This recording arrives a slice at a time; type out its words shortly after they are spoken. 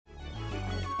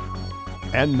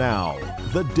And now,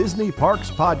 the Disney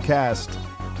Parks Podcast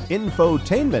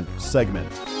Infotainment segment.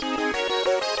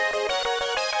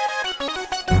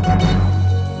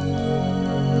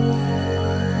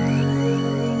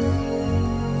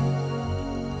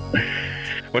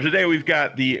 Well, today we've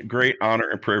got the great honor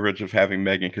and privilege of having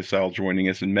Megan Cassell joining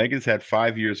us. And Megan's had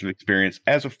 5 years of experience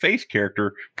as a face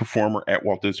character performer at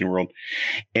Walt Disney World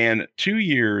and 2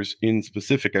 years in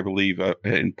specific, I believe,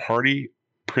 in party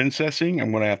princessing.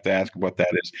 I'm going to have to ask what that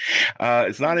is.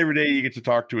 It's not every day you get to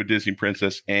talk to a Disney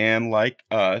princess, and like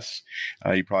us,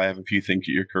 you probably have a few things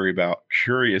that you're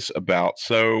curious about.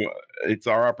 So it's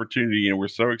our opportunity, and we're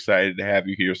so excited to have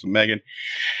you here. So Megan,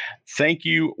 thank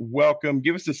you. Welcome.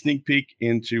 Give us a sneak peek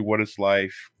into what it's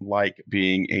like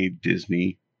being a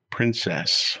Disney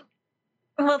princess.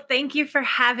 Well, thank you for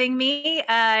having me.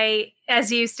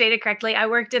 As you stated correctly, I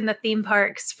worked in the theme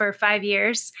parks for 5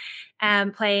 years,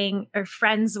 playing or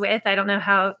friends with. I don't know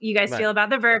how you guys feel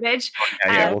about the verbiage.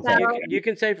 You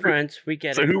can say friends. We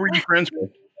get it. So who were you friends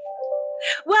with?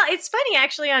 Well, it's funny,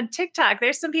 actually, on TikTok,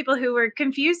 there's some people who were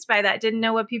confused by that, didn't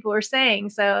know what people were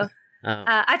saying. So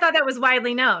I thought that was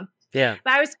widely known. Yeah.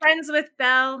 But I was friends with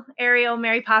Belle, Ariel,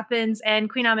 Mary Poppins,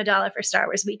 and Queen Amidala for Star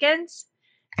Wars weekends.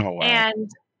 Oh, wow. And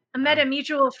I met a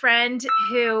mutual friend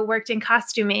who worked in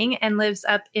costuming and lives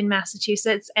up in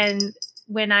Massachusetts. And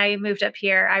when I moved up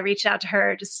here, I reached out to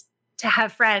her just to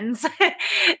have friends.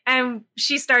 And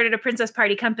she started a princess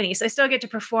party company. So I still get to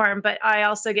perform, but I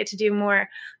also get to do more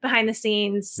behind the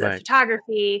scenes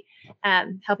photography,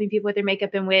 helping people with their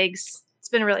makeup and wigs. It's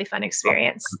been a really fun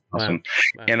experience. Awesome.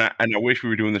 Wow. And I wish we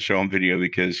were doing the show on video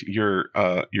because your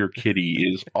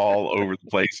kitty is all over the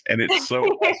place. And it's so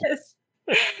awesome.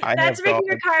 That's Ricky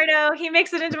Ricardo. He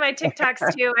makes it into my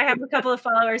TikToks too. I have a couple of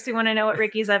followers who want to know what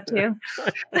Ricky's up to.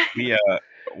 Yeah,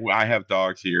 I have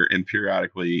dogs here, and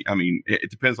periodically, I mean, it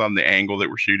depends on the angle that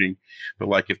we're shooting, but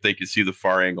like if they could see the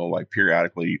far angle, like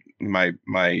periodically, my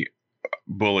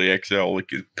Bully XL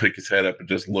could pick his head up and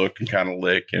just look and kind of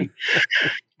lick, and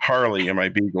Harley and my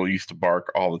beagle used to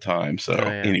bark all the time. So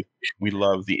anyway, we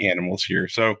love the animals here.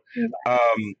 So,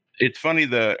 it's funny,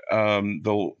 the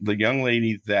young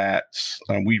lady that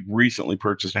we recently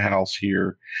purchased a house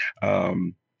here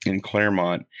in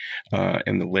Claremont,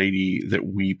 and the lady that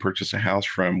we purchased a house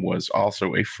from was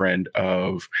also a friend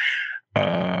of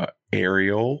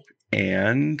Ariel,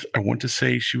 and I want to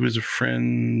say she was a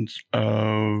friend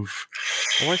of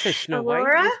Snow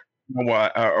Aurora?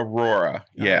 White. Aurora,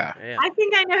 yeah. I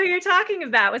think I know who you're talking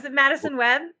about. Was it Madison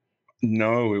Webb?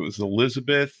 No, it was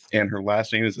Elizabeth, and her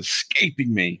last name is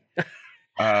escaping me.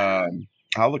 I'll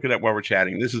look it up while we're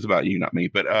chatting. This is about you, not me.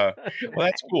 But well,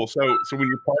 that's cool. So when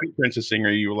you're party princessing,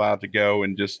 are you allowed to go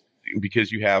and just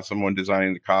because you have someone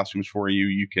designing the costumes for you,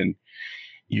 you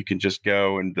can just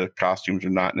go, and the costumes are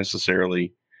not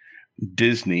necessarily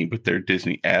Disney, but they're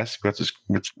Disney-esque. That's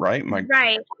right.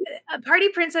 Right. Party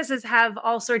princesses have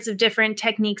all sorts of different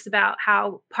techniques about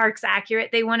how parks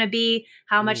accurate they want to be,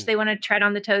 how much they want to tread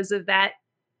on the toes of that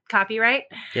copyright.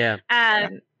 Yeah.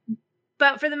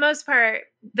 But for the most part,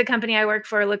 the company I work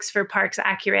for looks for parks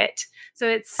accurate. So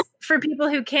it's for people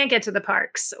who can't get to the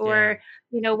parks or,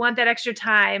 want that extra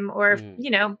time or,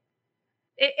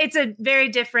 it's a very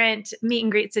different meet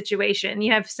and greet situation.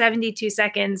 You have 72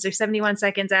 seconds or 71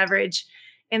 seconds average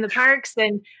in the parks,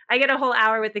 and I get a whole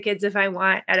hour with the kids if I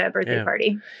want at a birthday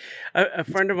party. A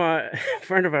friend of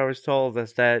ours told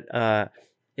us that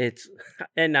it's,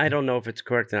 and I don't know if it's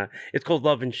correct or not, it's called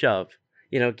love and shove.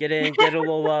 Get in, get a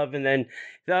little love, and then,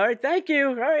 all right, thank you.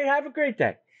 All right, have a great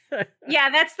day. Yeah,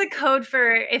 that's the code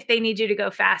for if they need you to go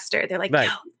faster. They're like, right.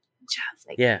 Yo, shove.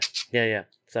 Like, yeah.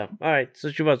 So, all right.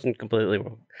 So she wasn't completely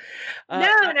wrong.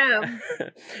 No.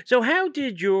 So how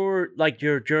did your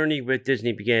journey with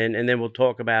Disney begin? And then we'll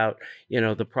talk about,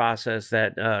 the process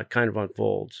that kind of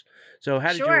unfolds. So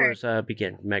how did yours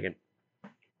begin, Megan?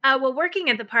 Well, working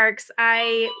at the parks,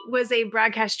 I was a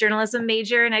broadcast journalism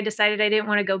major, and I decided I didn't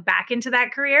want to go back into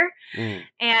that career.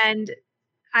 And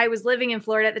I was living in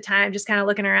Florida at the time, just kind of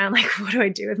looking around like, what do I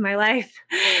do with my life?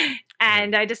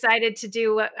 And I decided to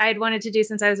do what I'd wanted to do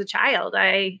since I was a child.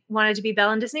 I wanted to be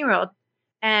Belle in Disney World.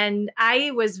 And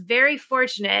I was very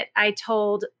fortunate. I've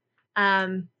told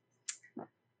a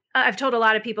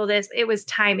lot of people this. It was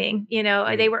timing.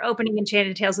 They were opening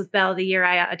Enchanted Tales with Belle the year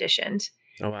I auditioned.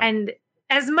 Oh, wow. And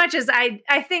as much as I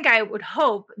think I would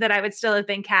hope that I would still have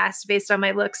been cast based on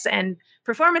my looks and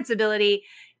performance ability,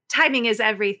 timing is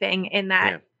everything in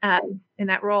that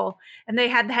role. And they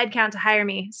had the headcount to hire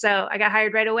me. So I got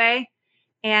hired right away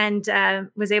and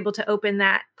was able to open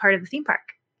that part of the theme park.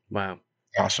 Wow.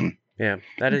 Awesome. Yeah,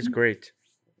 that is great.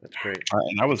 That's great.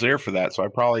 And I was there for that. So I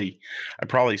probably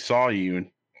saw you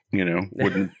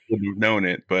wouldn't have known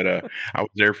it. But I was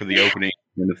there for the opening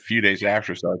and a few days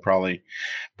after, so I probably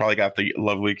got the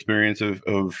lovely experience of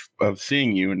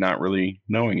seeing you and not really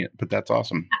knowing it. But that's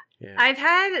awesome. Yeah. I've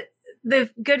had the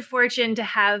good fortune to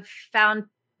have found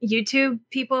YouTube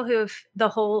people who have the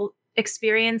whole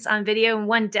experience on video. And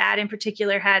one dad in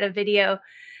particular had a video.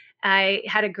 I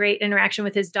had a great interaction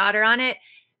with his daughter on it,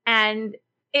 and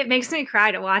it makes me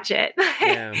cry to watch it.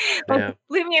 Yeah, yeah.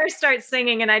 Lumiere starts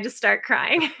singing and I just start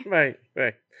crying. Right.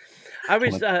 I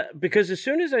was because as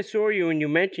soon as I saw you and you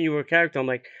mentioned you were a character, I'm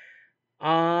like,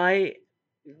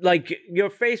 your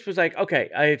face was like, okay,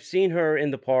 I've seen her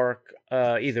in the park,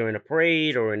 either in a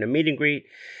parade or in a meet and greet.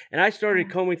 And I started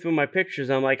combing through my pictures.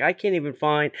 I'm like, I can't even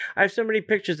find, I have so many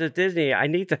pictures at Disney. I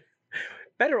need to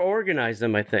better organize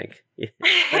them, I think.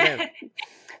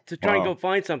 To try and go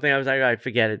find something, I was like, all right,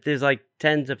 forget it. There's like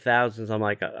tens of thousands. I'm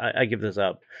like, I give this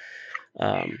up.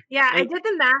 I did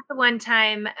the math one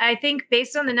time. I think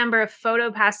based on the number of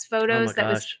PhotoPass photos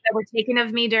that were taken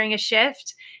of me during a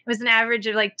shift, it was an average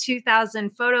of like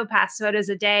 2,000 PhotoPass photos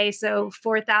a day. So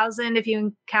 4,000 if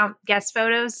you count guest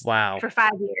photos. Wow. For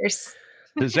 5 years.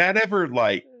 Does that ever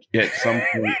like at some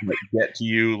point get to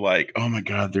you like, oh my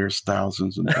God, there's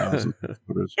thousands and thousands of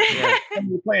photos? Yeah.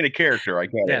 You're playing a character, I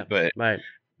get it, but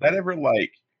that ever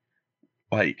like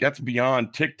that's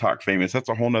beyond TikTok famous. That's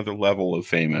a whole nother level of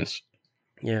famous.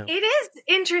 Yeah. It is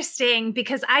interesting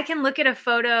because I can look at a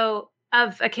photo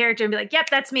of a character and be like, yep,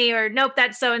 that's me, or nope,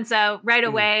 that's so-and-so right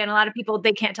away. And a lot of people,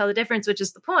 they can't tell the difference, which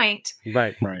is the point.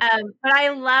 Right. But I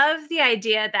love the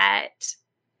idea that,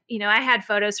 I had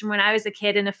photos from when I was a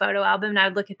kid in a photo album, and I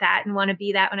would look at that and want to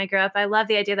be that when I grow up. I love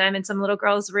the idea that I'm in some little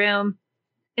girl's room,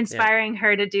 inspiring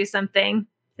her to do something.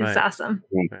 It's awesome.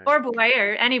 Right. Or boy,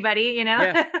 or anybody,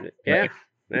 Yeah.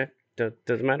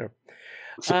 Doesn't matter.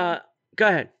 Go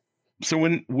ahead. So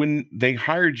when they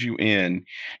hired you in,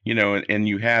 and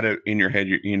you had it in your head,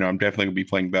 I'm definitely gonna be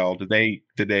playing Belle. Did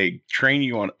they train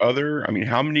you on other? I mean,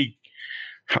 how many?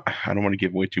 I don't want to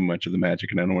give away too much of the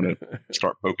magic, and I don't want to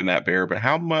start poking that bear. But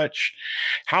how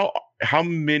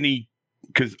many?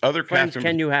 Because other friends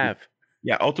can you have?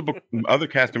 Yeah, other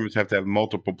cast members have to have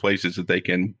multiple places that they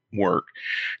can work.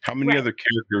 How many other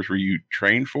characters were you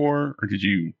trained for, or did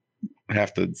you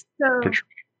have to?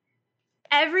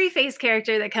 Every face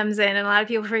character that comes in, and a lot of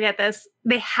people forget this,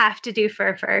 they have to do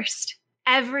fur first.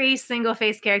 Every single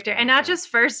face character, and not just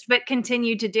first, but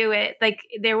continue to do it. Like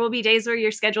there will be days where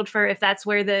you're scheduled for if that's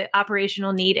where the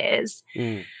operational need is.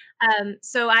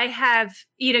 So I have,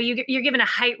 you're given a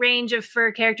height range of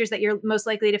fur characters that you're most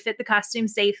likely to fit the costume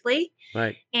safely.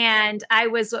 Right. And I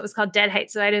was what was called dead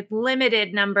height. So I had a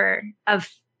limited number of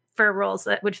fur rolls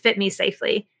that would fit me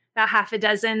safely, about half a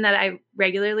dozen that I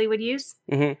regularly would use.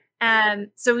 Mm-hmm.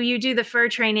 So you do the fur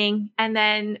training, and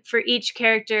then for each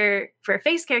character, for a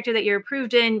face character that you're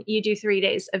approved in, you do 3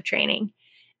 days of training.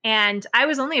 And I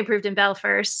was only approved in Belle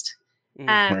first.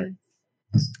 And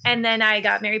then I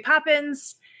got Mary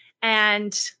Poppins,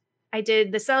 and I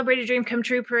did the Celebrated Dream Come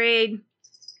True parade.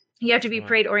 You have to be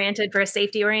parade oriented for a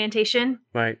safety orientation.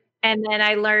 Right. And then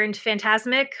I learned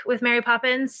Phantasmic with Mary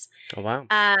Poppins. Oh, wow.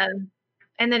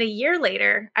 And then a year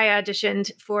later, I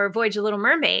auditioned for Voyage of Little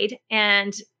Mermaid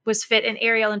and was fit in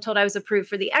Ariel and told I was approved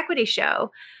for the Equity Show,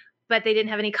 but they didn't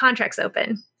have any contracts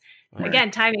open. Right.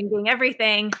 Again, timing being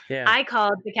everything. Yeah. I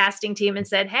called the casting team and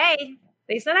said, hey,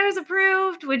 they said I was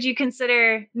approved. Would you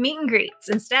consider meet and greets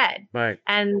instead? Right.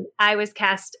 And I was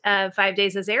cast 5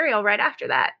 days as Ariel right after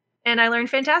that. And I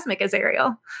learned Phantasmic as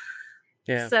Ariel.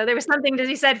 Yeah. So there was something to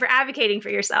be said for advocating for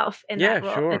yourself in that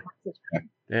role. Sure.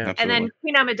 Yeah, and then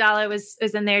Queen Amidala was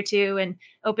in there too, and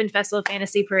opened Festival of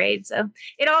Fantasy Parade. So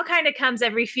it all kind of comes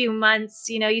every few months.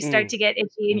 You start to get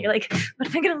itchy, and you're like, "What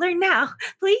am I going to learn now,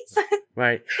 please?"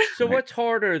 Right. So what's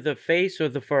harder, the face or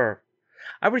the fur?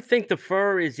 I would think the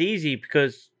fur is easy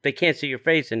because they can't see your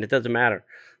face, and it doesn't matter.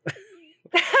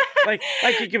 like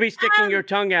you could be sticking your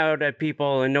tongue out at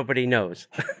people, and nobody knows.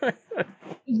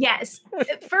 Yes,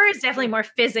 fur is definitely more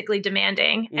physically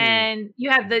demanding, and you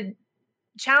have the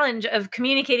challenge of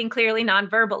communicating clearly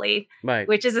non-verbally, right,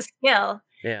 which is a skill.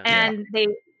 Yeah. And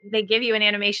they give you an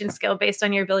animation skill based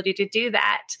on your ability to do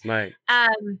that. Right.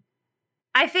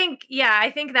 I think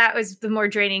that was the more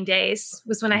draining days,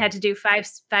 was when I had to do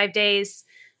five days.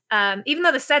 Even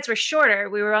though the sets were shorter,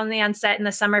 we were only on set in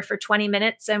the summer for 20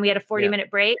 minutes and we had a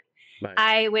 40-minute break. Right.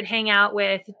 I would hang out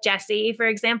with Jessie, for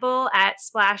example, at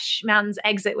Splash Mountain's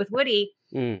exit with Woody.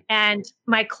 And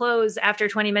my clothes after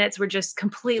 20 minutes were just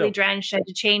completely drenched. I had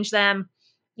to change them,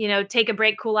 take a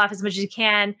break, cool off as much as you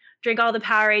can, drink all the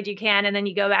Powerade you can, and then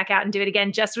you go back out and do it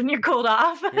again just when you're cooled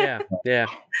off. Yeah.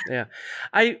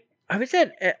 I I was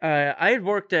at, I had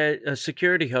worked at a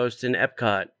security host in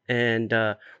Epcot, and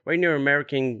right near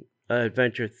American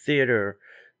Adventure Theater,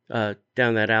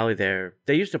 down that alley there,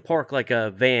 they used to park like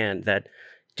a van that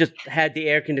just had the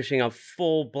air conditioning on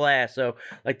full blast. So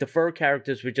like the fur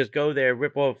characters would just go there,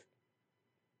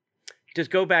 just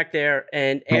go back there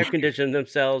and air condition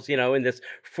themselves, in this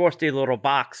frosty little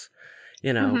box,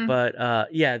 But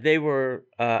yeah, they were.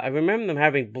 I remember them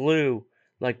having blue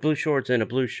shorts and a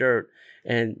blue shirt,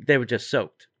 and they were just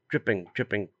soaked, dripping,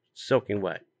 soaking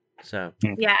wet. So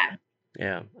yeah,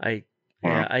 I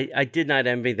did not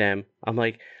envy them. I'm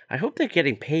like, I hope they're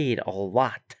getting paid a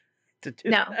lot to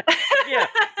do that.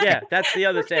 Yeah, that's the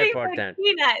other sad part then.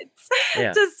 Peanuts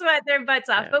to sweat their butts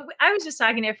off. But I was just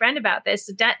talking to a friend about this.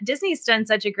 Disney's done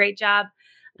such a great job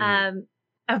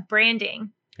of branding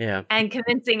and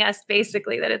convincing us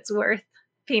basically that it's worth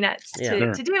peanuts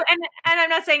to do. And I'm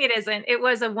not saying it isn't. It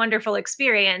was a wonderful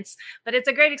experience, but it's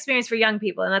a great experience for young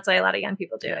people. And that's why a lot of young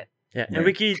people do it. Yeah, and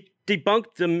Ricky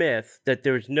debunked the myth that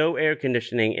there's no air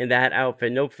conditioning in that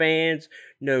outfit, no fans,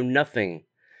 no nothing.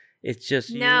 It's just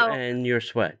you and your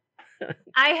sweat.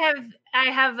 I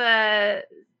have a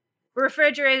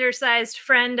refrigerator-sized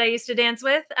friend I used to dance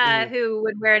with who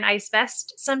would wear an ice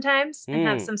vest sometimes and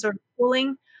have some sort of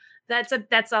cooling.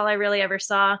 That's all I really ever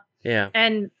saw. Yeah,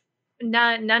 and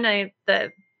none of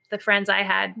the friends I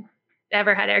had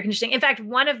ever had air conditioning. In fact,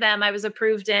 one of them I was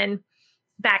approved in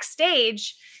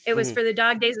backstage. It was for the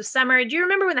Dog Days of Summer. Do you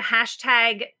remember when the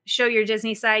hashtag Show Your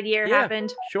Disney Side year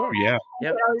happened? Sure. Yeah.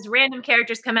 Yep. All these random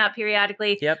characters come out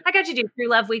periodically. Yep. I got to do True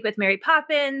Love Week with Mary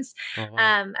Poppins. Oh,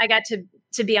 wow. I got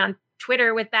to be on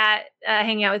Twitter with that,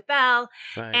 hanging out with Belle.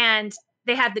 Right. And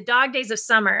they had the Dog Days of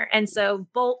Summer. And so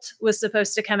Bolt was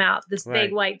supposed to come out, this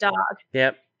big white dog.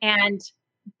 Yep. And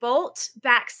Bolt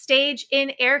backstage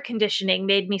in air conditioning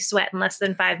made me sweat in less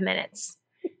than 5 minutes.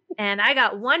 And I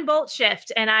got one Bolt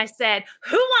shift and I said,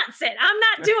 who wants it? I'm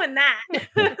not doing that.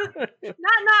 Not in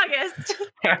August.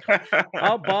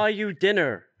 I'll buy you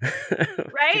dinner.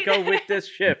 Right? To go with this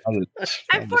shift.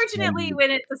 Unfortunately,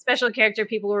 when it's a special character,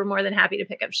 people were more than happy to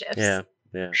pick up shifts. Yeah.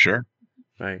 Sure.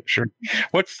 Right. Sure.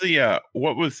 What's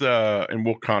what was and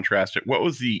we'll contrast it. What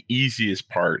was the easiest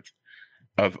part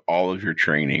of all of your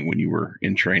training when you were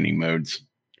in training modes?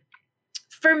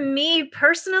 For me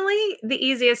personally, the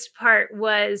easiest part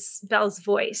was Belle's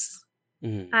voice.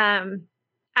 Mm-hmm.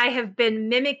 I have been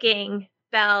mimicking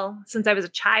Belle since I was a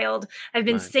child. I've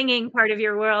been singing Part of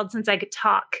Your World since I could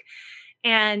talk.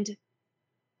 And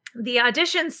the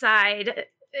audition side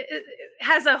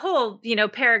has a whole,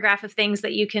 paragraph of things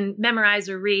that you can memorize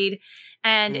or read.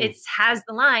 And it has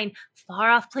the line, far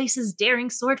off places,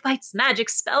 daring sword fights, magic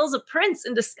spells, a prince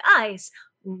in disguise,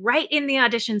 right in the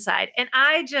audition side. And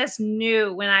I just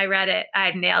knew when I read it,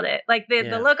 I nailed it. Like the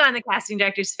look on the casting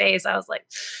director's face, I was like,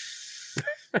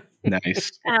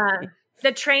 nice.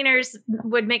 The trainers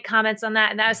would make comments on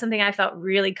that. And that was something I felt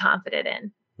really confident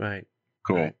in. Right.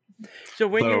 Cool. Right. So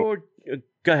when you were,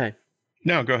 go ahead.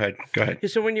 No, go ahead.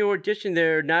 So when you audition,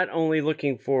 they're not only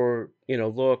looking for,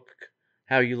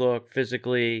 how you look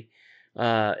physically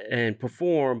and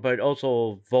perform, but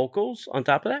also vocals on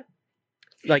top of that?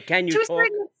 Like, can you to talk? a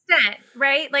certain extent,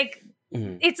 right? Like,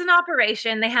 it's an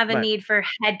operation. They have a need for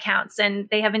head counts and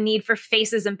they have a need for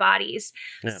faces and bodies.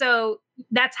 Yeah. So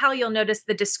that's how you'll notice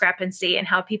the discrepancy in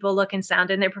how people look and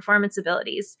sound and their performance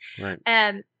abilities. Right.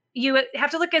 You have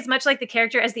to look as much like the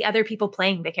character as the other people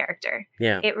playing the character.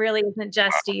 Yeah. It really isn't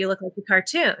just, do you look like a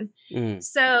cartoon?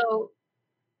 So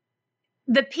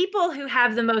the people who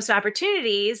have the most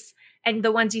opportunities and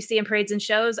the ones you see in parades and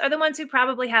shows are the ones who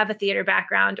probably have a theater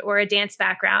background or a dance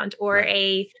background or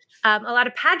a lot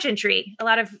of pageantry. A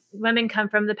lot of women come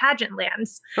from the pageant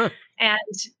lands and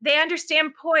they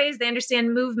understand poise, they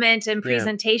understand movement and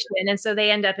presentation. And so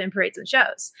they end up in parades and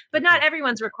shows, but not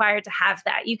everyone's required to have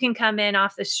that. You can come in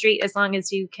off the street as long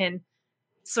as you can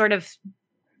sort of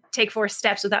take 4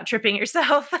 steps without tripping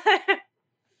yourself.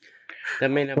 That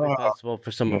may not be possible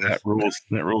for some of us.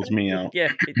 That rules me out.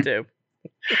 Yeah, me too.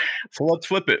 So let's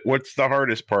flip it. What's the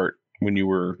hardest part when you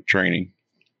were training?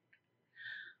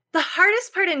 The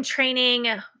hardest part in training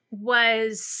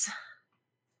was,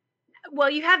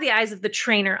 you have the eyes of the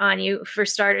trainer on you for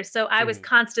starters. So I was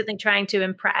constantly trying to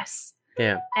impress.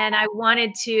 Yeah. And I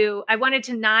wanted to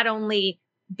not only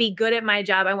be good at my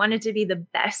job, I wanted to be the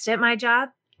best at my job.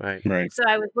 Right. So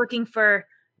I was looking for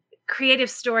creative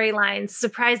storylines,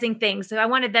 surprising things. So I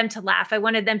wanted them to laugh. I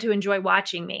wanted them to enjoy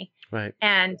watching me. Right.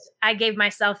 And I gave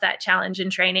myself that challenge in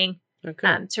training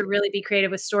to really be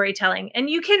creative with storytelling. And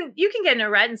you can get in a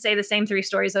rut and say the same 3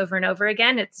 stories over and over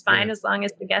again. It's fine as long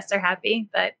as the guests are happy,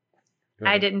 but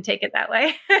I didn't take it that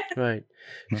way. Right.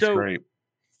 That's great.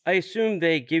 I assume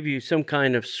they give you some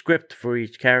kind of script for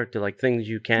each character, like things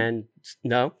you can.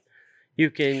 No, you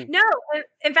can. No,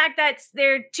 in fact,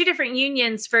 there are two different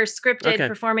unions for scripted Okay.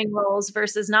 performing roles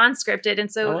versus non-scripted,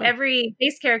 and so Oh, wow. every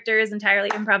base character is entirely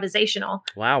improvisational.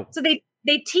 Wow. So they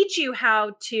teach you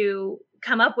how to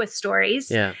come up with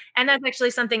stories, Yeah. and that's actually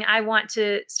something I want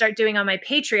to start doing on my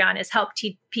Patreon, is help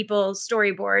teach people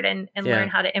storyboard and Yeah. learn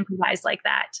how to improvise like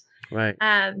that. Right.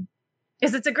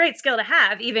 Because it's a great skill to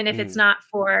have, even if it's not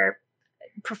for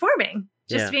performing.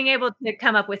 Just Yeah. being able to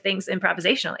come up with things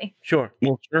improvisationally. Sure.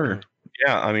 Well, sure.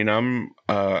 Yeah, I mean,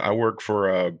 I work for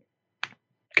a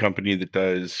company that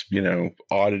does,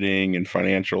 auditing and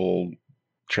financial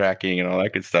tracking and all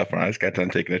that good stuff. And I just got done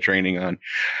taking a training on,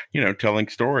 telling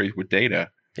stories with data.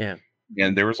 Yeah.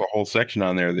 And there was a whole section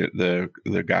on there that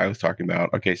the guy was talking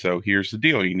about. Okay, so here's the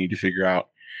deal. You need to figure out,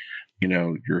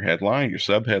 your headline, your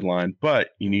sub-headline,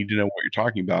 but you need to know what you're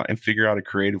talking about and figure out a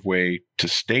creative way to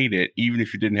state it, even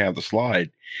if you didn't have the slide.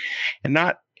 And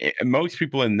most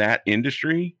people in that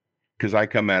industry, because I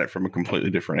come at it from a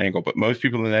completely different angle, but most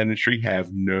people in that industry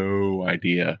have no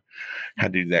idea how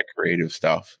to do that creative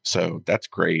stuff. So that's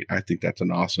great. I think that's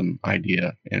an awesome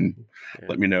idea. And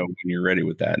let me know when you're ready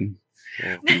with that. And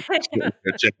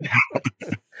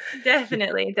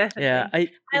Definitely. Yeah. I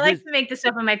like to make the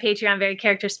stuff on my Patreon very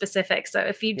character specific. So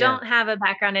if you don't have a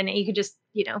background in it, you could just,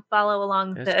 follow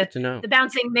along the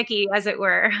bouncing Mickey, as it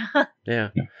were. Yeah.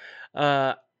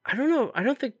 I don't know. I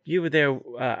don't think you were there.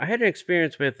 I had an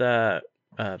experience with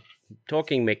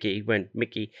talking Mickey when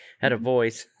Mickey had a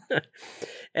voice.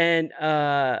 And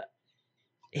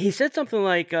he said something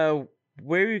like, where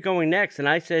are you going next? And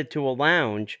I said to a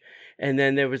lounge. And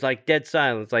then there was like dead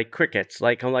silence, like crickets.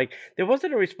 Like, I'm like, there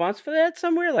wasn't a response for that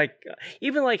somewhere? Like,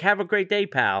 even like, have a great day,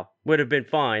 pal, would have been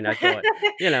fine, I thought.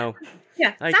 Yeah,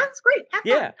 like, sounds great. Have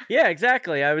fun. Yeah,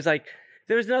 exactly. I was like,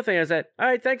 there was nothing. I said, all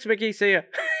right, thanks, Mickey. See ya.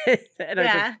 And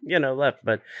I just, left.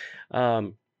 But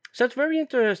so it's very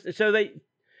interesting. So they,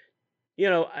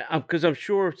 because I'm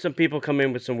sure some people come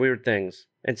in with some weird things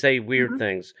and say weird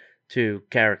things to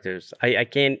characters. I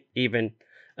can't even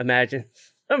imagine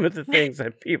some of the things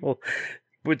that people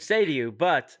would say to you,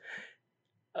 but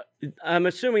I'm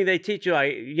assuming they teach you,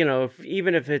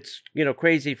 even if it's,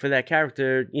 crazy for that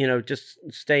character, just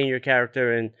stay in your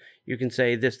character and you can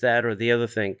say this, that, or the other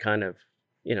thing kind of,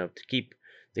 to keep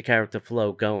the character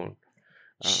flow going.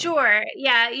 Sure.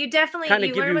 Yeah. You definitely,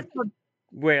 you learn what's called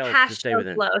hash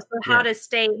flow. So how to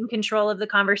stay in control of the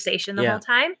conversation the whole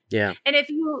time. Yeah. And if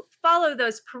you follow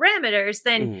those parameters,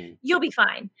 then you'll be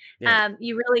fine. Yeah.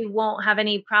 You really won't have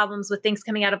any problems with things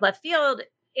coming out of left field.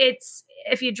 It's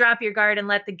if you drop your guard and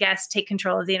let the guest take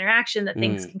control of the interaction that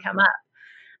things can come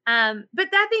up.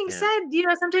 But that being said,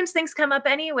 sometimes things come up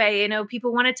anyway.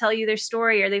 People want to tell you their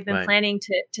story or they've been planning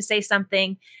to say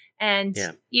something, and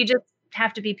you just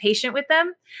have to be patient with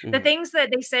them. The things that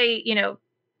they say,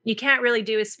 you can't really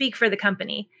do is speak for the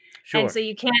company. Sure. And so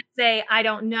you can't say, I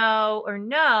don't know or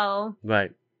no.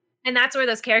 Right. And that's where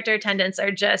those character attendants are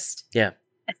just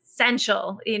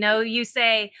essential. You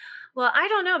say, well, I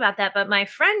don't know about that, but my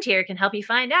friend here can help you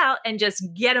find out, and just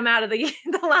get them out of the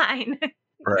line.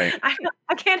 Right.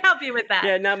 I can't help you with that.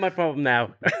 Yeah, not my problem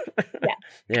now.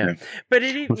 Yeah. But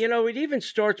it even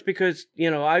starts because,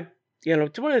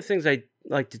 it's one of the things I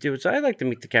like to do is I like to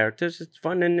meet the characters. It's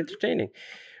fun and entertaining.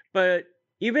 But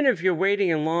even if you're waiting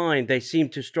in line, they seem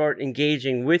to start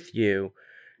engaging with you,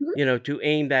 to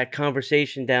aim that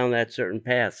conversation down that certain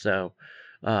path. So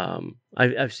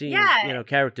I've seen,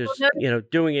 characters,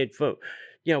 doing it for,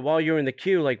 while you're in the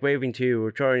queue, like waving to you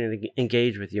or trying to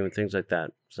engage with you and things like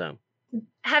that. So.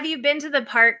 Have you been to the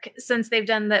park since they've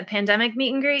done the pandemic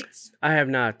meet and greets? I have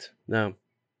not. No.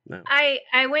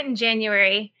 I went in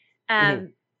January out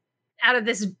of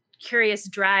this curious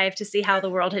drive to see how the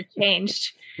world had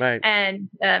changed. Right. And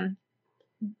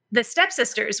the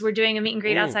stepsisters were doing a meet and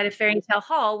greet outside of Fairy Tale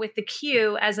Hall with the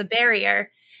queue as a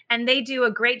barrier. And they do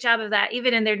a great job of that,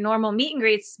 even in their normal meet and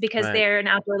greets, because they're an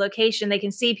outdoor location. They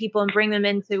can see people and bring them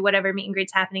into whatever meet and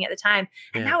greet's happening at the time.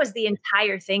 And that was the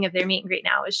entire thing of their meet and greet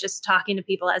now, is just talking to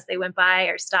people as they went by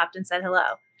or stopped and said hello.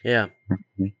 Yeah.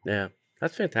 Yeah.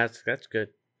 That's fantastic. That's good.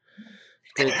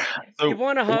 So, you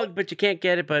want a hug, but you can't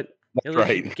get it, but at least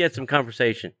you can get some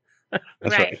conversation.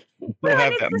 That's right. Well,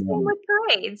 and it's the same with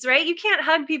parades, right? You can't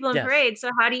hug people in parades. So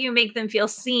how do you make them feel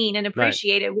seen and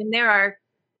appreciated when there are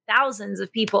thousands of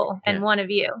people and one of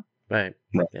you? Right.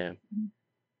 Yeah.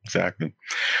 Exactly.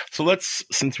 So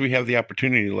since we have the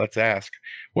opportunity, let's ask,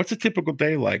 what's a typical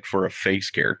day like for a face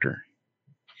character?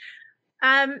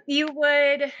 You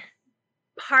would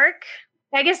park.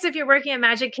 I guess if you're working at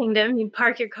Magic Kingdom, you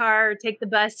park your car or take the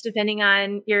bus, depending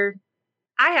on your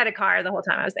I had a car the whole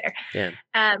time I was there.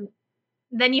 Yeah.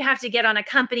 Then you have to get on a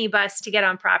company bus to get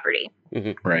on property.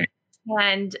 Right.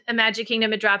 And a Magic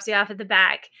Kingdom, it drops you off at the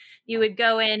back. You would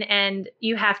go in and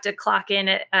you have to clock in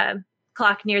at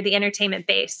clock near the entertainment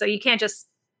base. So you can't just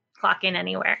clock in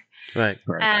anywhere. Right.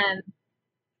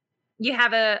 You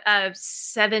have a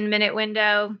 7-minute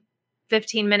window,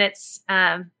 15 minutes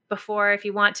before if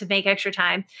you want to make extra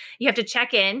time. You have to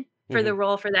check in for the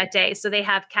role for that day. So they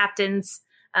have captains,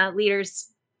 leaders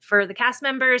for the cast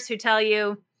members who tell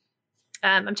you,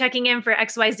 I'm checking in for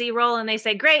XYZ role. And they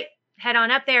say, great, head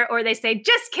on up there. Or they say,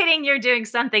 just kidding, you're doing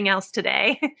something else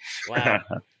today. Wow.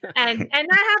 and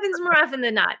that happens more often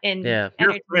than not in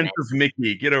You're Princess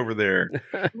Mickey, get over there.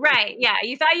 Right. Yeah.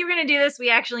 You thought you were going to do this. We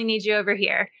actually need you over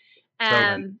here.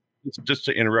 Just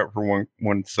to interrupt for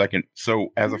one second.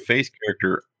 So as a face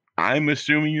character, I'm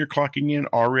assuming you're clocking in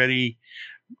already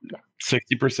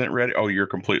 60% ready. Oh,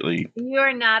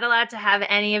 you're not allowed to have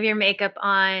any of your makeup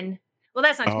on. Well,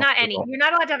 that's not any. You're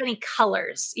not allowed to have any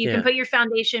colors. You can put your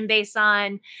foundation base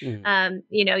on.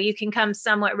 You can come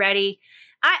somewhat ready.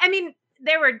 I mean,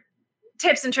 there were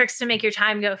tips and tricks to make your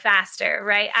time go faster,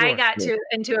 right? Sure, I got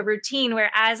into a routine where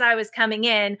as I was coming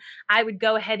in, I would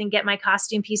go ahead and get my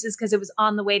costume pieces because it was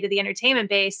on the way to the entertainment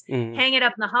base, hang it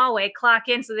up in the hallway, clock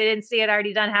in so they didn't see I'd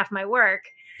already done half my work,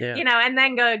 and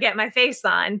then go get my face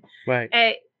on.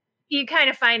 Right. You kind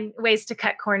of find ways to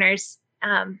cut corners.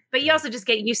 But you also just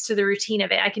get used to the routine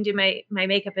of it. I can do my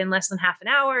makeup in less than half an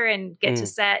hour and get to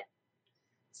set.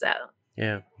 So.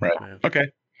 Yeah. Right. Okay.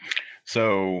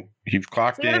 So you've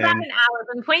clocked in. About an hour.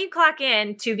 From the point you clock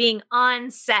in to being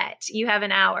on set, you have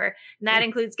an hour. And that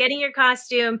includes getting your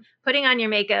costume, putting on your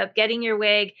makeup, getting your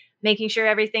wig, making sure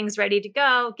everything's ready to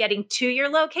go, getting to your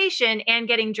location, and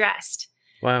getting dressed.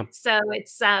 Wow. So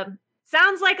it's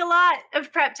sounds like a lot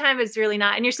of prep time, but it's really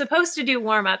not. And you're supposed to do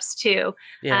warm-ups too.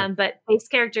 Yeah. But face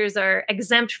characters are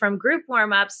exempt from group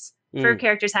warm-ups. Fur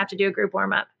characters have to do a group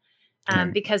warm-up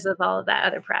because of all of that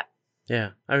other prep.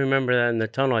 Yeah, I remember that in the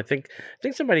tunnel. I think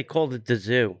somebody called it the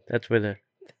zoo. That's where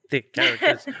the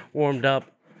characters warmed up.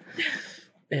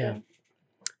 Yeah.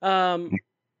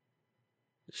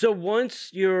 So once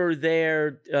you're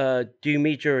there, do you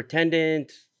meet your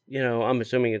attendant? I'm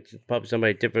assuming it's probably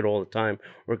somebody different all the time,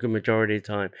 or a good majority of the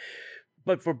time.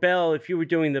 But for Belle, if you were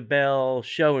doing the Belle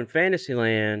show in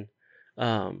Fantasyland,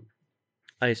 I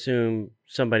assume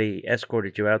somebody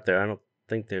escorted you out there. I don't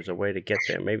think there's a way to get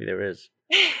there. Maybe there is.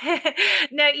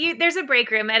 No, there's a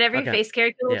break room at every face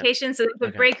character location. So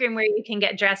there's a break room where you can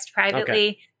get dressed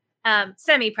privately,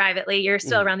 semi-privately. You're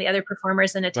still around the other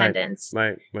performers in attendance.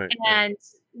 Right. And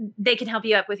they can help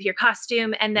you up with your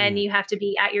costume. And then you have to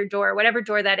be at your door, whatever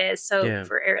door that is. So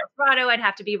for Ariel Grotto, I'd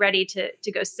have to be ready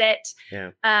to go sit.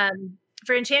 Yeah.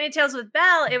 For Enchanted Tales with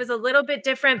Belle, it was a little bit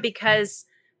different because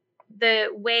the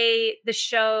way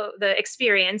the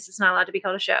experience, it's not allowed to be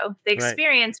called a show, the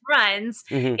experience runs,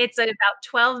 it's at about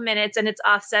 12 minutes and it's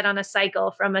offset on a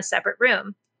cycle from a separate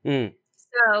room.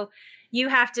 So you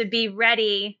have to be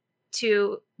ready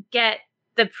to get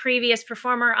the previous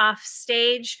performer off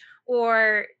stage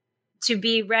or to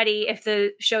be ready if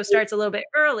the show starts a little bit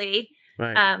early.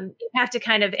 You have to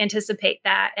kind of anticipate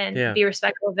that and be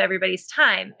respectful of everybody's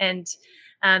time. And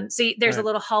so there's a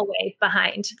little hallway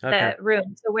behind the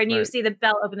room. So when you see the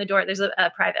bell open the door, there's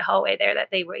a private hallway there that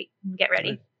they wait and get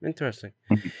ready. Interesting.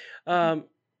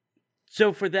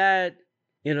 So for that,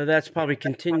 that's probably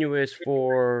continuous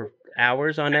for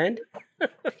hours on end.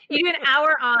 You do an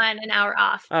hour on, an hour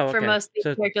off for most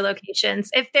character locations.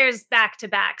 If there's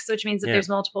back-to-backs, which means that there's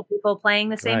multiple people playing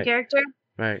the same character.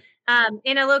 Right.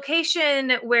 In a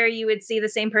location where you would see the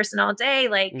same person all day,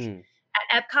 like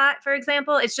at Epcot, for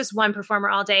example, it's just one performer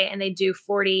all day and they do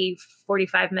 40,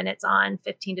 45 minutes on,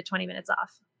 15 to 20 minutes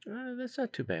off. That's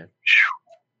not too bad.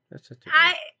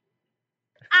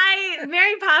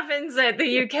 Mary Poppins at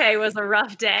the UK was a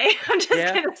rough day. I'm just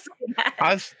going to say that.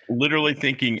 I was literally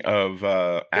thinking of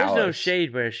There's Alice. no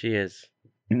shade where she is.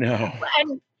 No.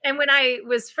 And when I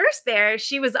was first there,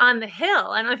 she was on the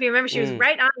hill. I don't know if you remember, she was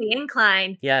right on the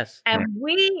incline. Yes. And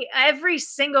every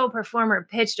single performer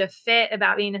pitched a fit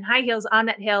about being in high heels on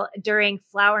that hill during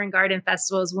Flower and Garden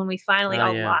festivals when we finally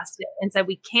all lost it and said,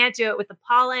 we can't do it with the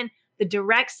pollen, the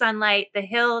direct sunlight, the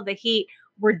hill, the heat.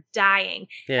 We're dying.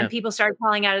 And people started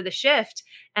calling out of the shift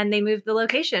and they moved the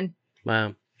location.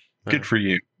 Wow. Good for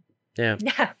you. Yeah.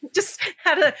 Just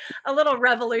had a little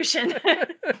revolution.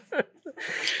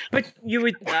 But you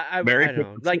would, I don't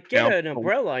know, like get an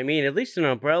umbrella. I mean, at least an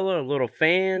umbrella, a little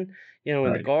fan,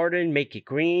 in the garden, make it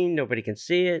green. Nobody can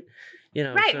see it.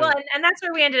 Right. So, well, and that's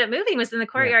where we ended up moving was in the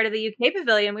courtyard of the UK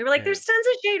pavilion. We were like, there's tons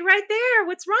of shade right there.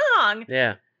 What's wrong?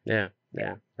 Yeah. Yeah.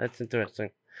 That's interesting.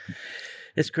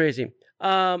 It's crazy.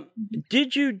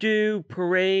 Did you do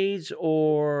parades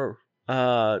or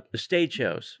stage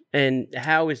shows? And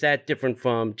how is that different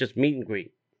from just meet and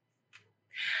greet?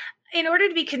 In order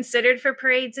to be considered for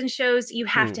parades and shows, you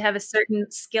have to have a certain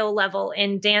skill level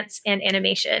in dance and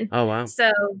animation. Oh, wow.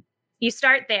 So you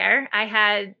start there. I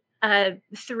had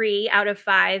 3 out of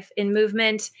 5 in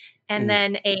movement and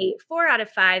then a 4 out of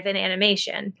 5 in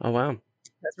animation. Oh, wow.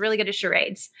 That's really good at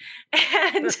charades.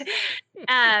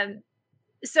 And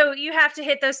so you have to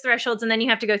hit those thresholds, and then you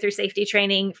have to go through safety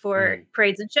training for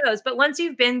parades and shows. But once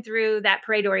you've been through that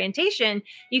parade orientation,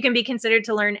 you can be considered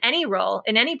to learn any role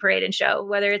in any parade and show,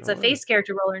 whether it's a face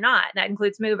character role or not. That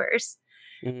includes movers.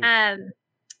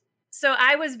 So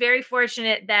I was very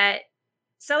fortunate that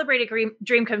Celebrate a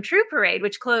Dream Come True Parade,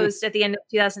 which closed at the end of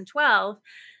 2012,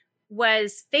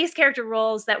 was face character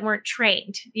roles that weren't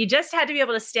trained. You just had to be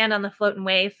able to stand on the float and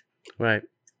wave. Right.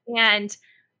 And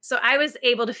so I was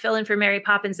able to fill in for Mary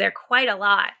Poppins there quite a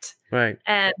lot. Right.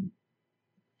 And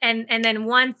then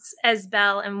once as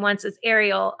Belle and once as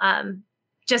Ariel,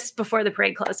 just before the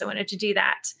parade closed, I wanted to do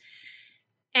that.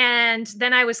 And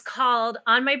then I was called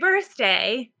on my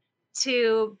birthday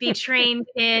to be trained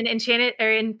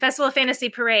in Festival of Fantasy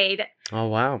Parade. Oh,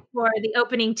 wow. For the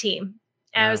opening team.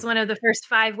 Wow. I was one of the first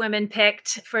 5 women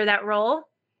picked for that role.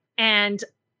 And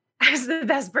it was the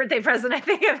best birthday present I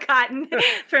think I've gotten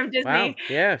from Disney. Wow.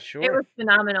 Yeah, sure. It was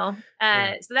phenomenal.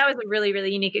 So that was a really,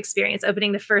 really unique experience,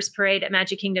 opening the first parade at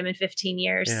Magic Kingdom in 15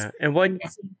 years. Yeah. And what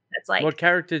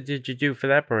character did you do for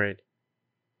that parade?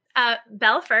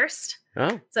 Belle first.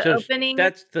 Oh, so opening.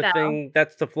 That's the Belle. thing.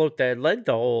 That's the float that led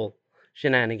the whole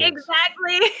shenanigans.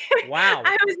 Exactly. Wow.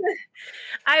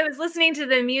 I was listening to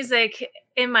the music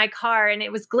in my car, and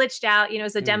it was glitched out. It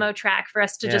was a demo track for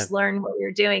us to just learn what we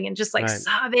were doing, and just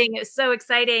sobbing. It was so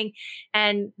exciting.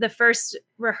 And the first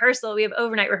rehearsal, we have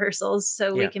overnight rehearsals,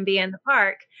 so we can be in the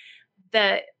park.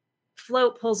 The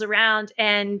float pulls around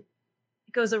and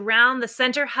goes around the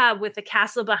center hub with the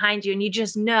castle behind you, and you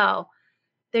just know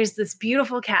there's this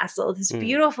beautiful castle, this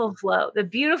beautiful float, the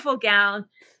beautiful gown,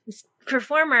 this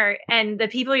performer, and the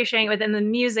people you're sharing it with, and the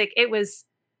music.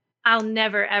 I'll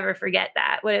never, ever forget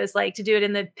that, what it was like to do it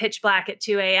in the pitch black at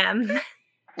 2 a.m.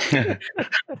 And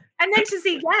then to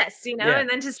see guests, and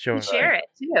then to share it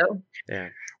too. Yeah.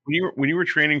 When you were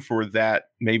training for that,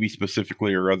 maybe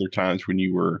specifically, or other times when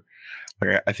you were,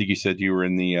 I think you said you were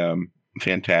in the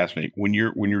Fantasmic, when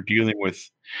you're dealing with,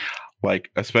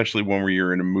 like, especially when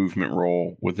you're in a movement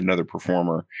role with another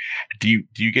performer, do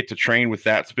you get to train with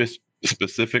that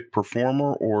specific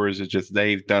performer, or is it just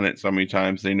they've done it so many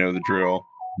times, they know the drill,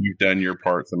 you've done your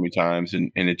part so many times,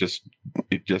 and it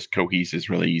just coheses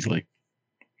really easily?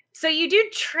 So you do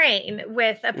train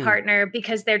with a partner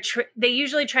because they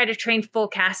usually try to train full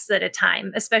casts at a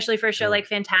time, especially for a show like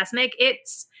Fantasmic.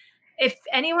 If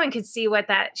anyone could see what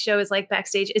that show is like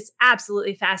backstage, it's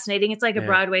absolutely fascinating. It's like a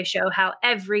Broadway show, how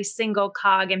every single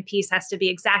cog and piece has to be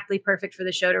exactly perfect for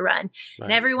the show to run. Right.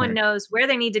 And everyone knows where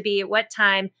they need to be at what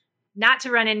time, not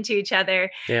to run into each other,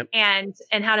 and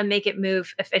how to make it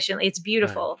move efficiently. It's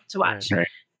beautiful to watch. Right.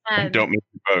 And don't miss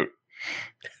the boat.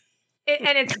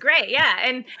 And it's great.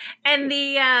 Yeah. And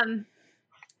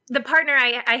the partner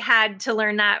I had to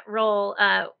learn that role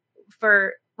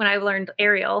for when I learned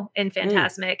Ariel in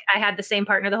Fantasmic, I had the same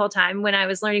partner the whole time. When I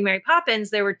was learning Mary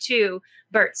Poppins, there were 2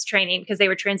 Berts training because they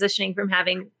were transitioning from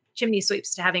having chimney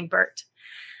sweeps to having Bert.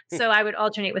 So I would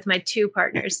alternate with my 2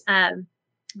 partners.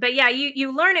 But yeah,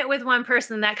 you learn it with one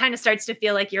person, that kind of starts to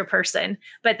feel like your person,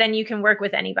 but then you can work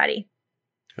with anybody.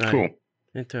 Right. Cool.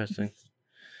 Interesting.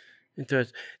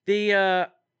 The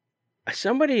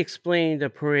somebody explained a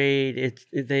parade.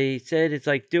 They said it's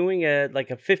like doing a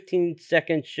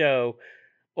 15-second show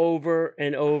over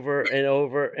and over and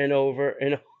over and over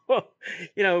and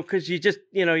because you just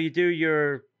you do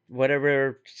your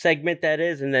whatever segment that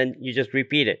is, and then you just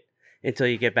repeat it until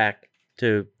you get back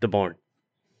to the barn.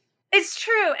 It's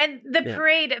true. And the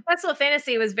parade at Festival of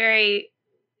Fantasy was very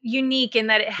unique in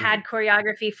that it had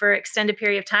choreography for extended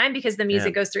period of time because the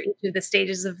music goes through each of the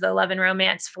stages of the Love and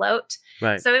Romance float.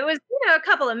 Right. So it was, a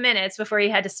couple of minutes before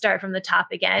you had to start from the top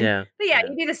again. Yeah. But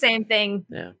you do the same thing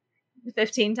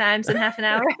 15 times in half an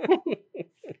hour.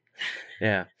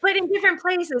 Yeah. But in different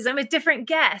places and with different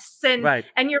guests. And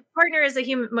your partner is a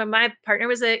human. Well, my partner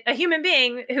was a human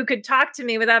being who could talk to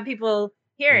me without people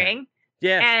hearing.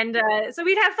 Yeah. And so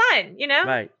we'd have fun,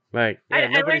 Right. Yeah,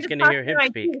 nobody's going to hear him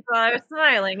speak. While I was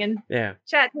smiling and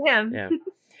chat to him. Yeah.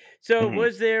 So Mhm.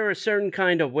 was there a certain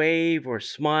kind of wave or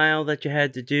smile that you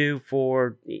had to do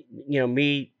for,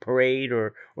 meet, parade,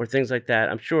 or things like that?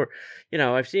 I'm sure,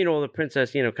 I've seen all the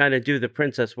princess, kind of do the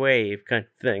princess wave kind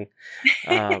of thing.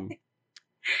 Um,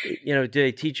 do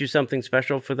they teach you something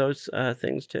special for those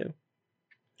things too?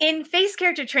 In face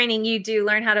character training, you do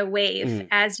learn how to wave Mm.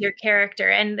 as your character.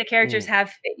 And the characters Mm.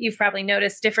 have, you've probably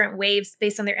noticed, different waves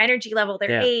based on their energy level, their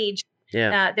Yeah. age,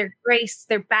 Yeah. their grace,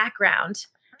 their background.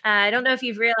 I don't know if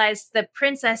you've realized the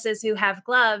princesses who have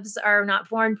gloves are not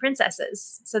born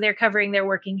princesses. So they're covering their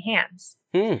working hands.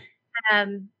 Hmm. But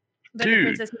the Dude.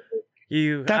 princess,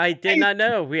 I did not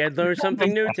know. We had learned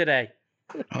something new today.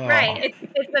 right.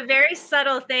 It's a very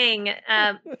subtle thing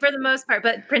for the most part.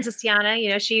 But Princess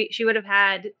Tiana, she would have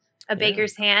had a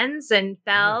baker's hands, and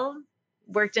Belle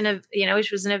worked in she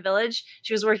was in a village.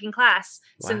 She was working class.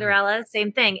 Wow. Cinderella,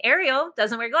 same thing. Ariel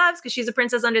doesn't wear gloves because she's a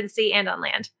princess under the sea and on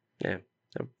land. Yeah.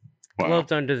 So, Wow.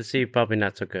 gloves under the sea, probably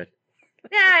not so good.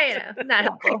 Yeah, not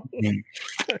helpful.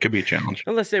 Could be a challenge.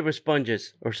 Unless they were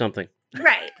sponges or something.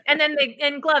 Right. And then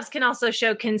and gloves can also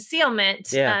show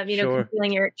concealment, Yeah, sure.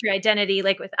 concealing your true identity,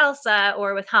 like with Elsa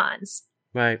or with Hans.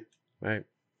 Right.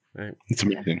 It's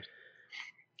amazing.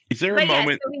 Is there a But yeah,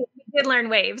 moment? so we did learn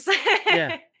waves.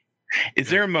 Yeah. Is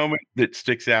there a moment that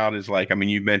sticks out as like? I mean,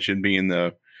 you mentioned being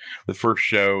the first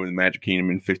show in the Magic Kingdom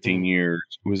in 15 years.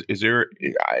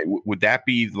 Would that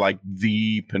be like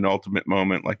the penultimate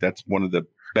moment? Like that's one of the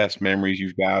best memories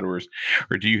you've got, or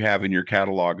do you have in your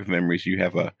catalog of memories? You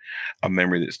have a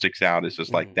memory that sticks out as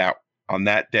just like that on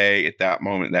that day at that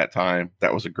moment, that time.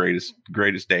 That was the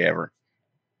greatest day ever.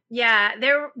 Yeah,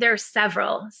 there are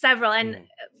several, and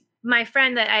my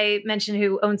friend that I mentioned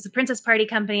who owns the Princess Party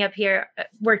company up here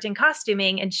worked in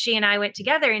costuming, and she and I went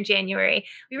together in January.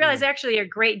 We realized actually are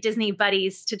great Disney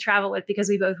buddies to travel with because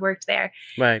we both worked there.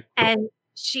 Right. And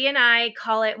she and I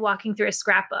call it walking through a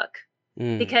scrapbook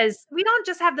because we don't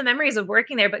just have the memories of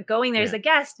working there, but going there as a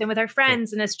guest and with our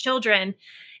friends and as children.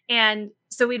 And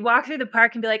so we'd walk through the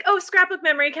park and be like, oh, scrapbook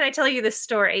memory. Can I tell you this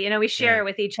story? We share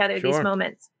with each other these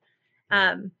moments.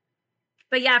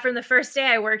 But yeah, from the first day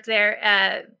I worked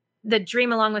there, the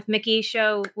Dream Along with Mickey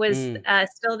show was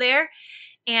still there.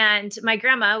 And my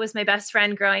grandma was my best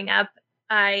friend growing up.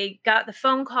 I got the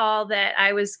phone call that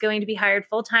I was going to be hired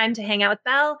full-time to hang out with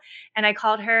Belle. And I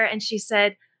called her and she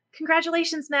said,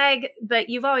 congratulations, Meg, but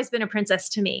you've always been a princess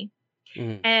to me.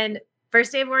 And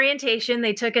first day of orientation,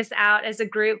 they took us out as a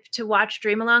group to watch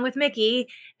Dream Along with Mickey.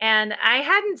 And I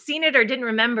hadn't seen it or didn't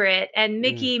remember it. And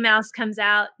Mickey Mouse comes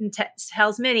out and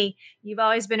tells Minnie, you've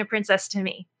always been a princess to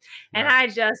me. And I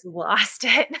just lost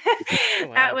it.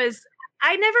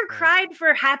 I never cried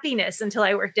for happiness until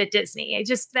I worked at Disney. It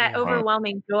just that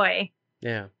overwhelming joy.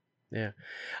 Yeah.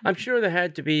 I'm sure there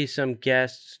had to be some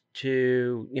guests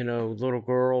to, little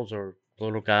girls or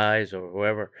little guys or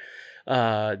whoever,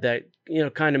 that,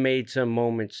 kind of made some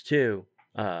moments too,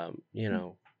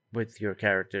 with your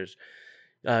characters.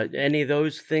 Any of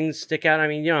those things stick out? I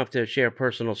mean, you don't have to share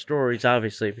personal stories,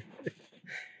 obviously,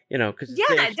 because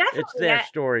it's their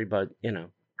story, but,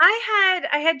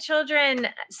 I had children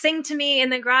sing to me in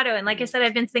the grotto. And like I said,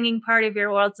 I've been singing Part of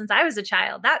Your World since I was a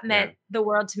child. That meant the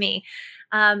world to me.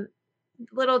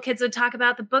 Little kids would talk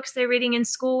about the books they're reading in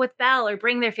school with Belle or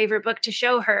bring their favorite book to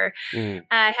show her.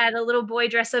 I had a little boy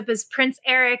dress up as Prince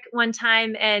Eric one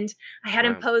time, and I had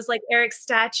him pose like Eric's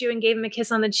statue and gave him a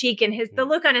kiss on the cheek, and the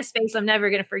look on his face I'm never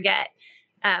going to forget.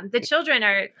 The children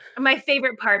are my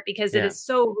favorite part because it is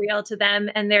so real to them,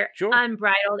 and their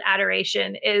unbridled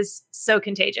adoration is so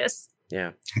contagious.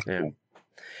 Yeah.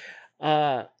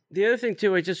 The other thing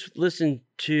too, I just listened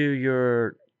to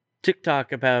your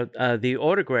TikTok about the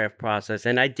autograph process,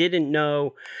 and I didn't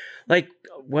know, like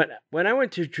when I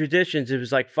went to Traditions, it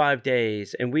was like 5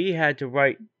 days, and we had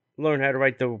to learn how to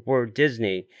write the word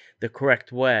Disney the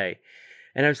correct way,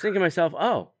 and I was thinking to myself,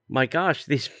 oh my gosh,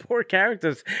 these poor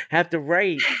characters have to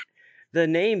write the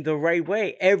name the right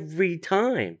way every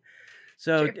time.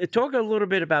 So talk a little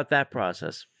bit about that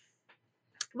process.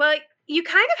 Well, you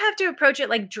kind of have to approach it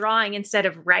like drawing instead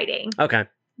of writing. Okay.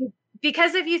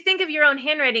 Because if you think of your own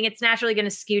handwriting, it's naturally going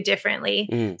to skew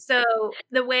differently. So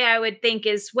the way I would think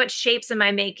is, what shapes am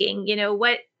I making?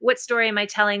 What story am I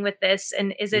telling with this?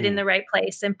 And is it in the right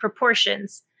place? And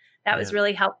proportions. That was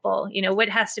really helpful. What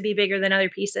has to be bigger than other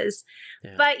pieces.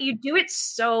 Yeah. But you do it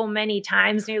so many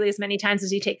times, nearly as many times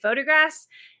as you take photographs.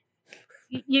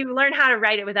 You learn how to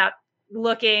write it without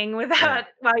looking, while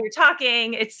you're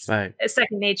talking. It's a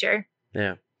second nature.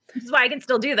 Yeah. Which is why I can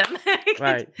still do them.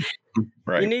 Right.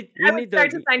 Right. You need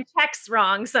start to sign checks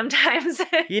wrong sometimes.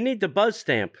 You need the buzz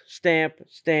stamp. Stamp.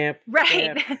 Right.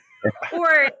 Stamp.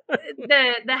 Or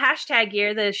the hashtag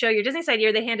year, the Show Your Disney Side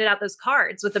year, they handed out those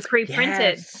cards with the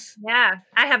pre-printed. Yes. Yeah,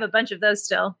 I have a bunch of those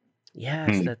still.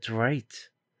 Yes, that's right.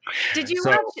 Did you So-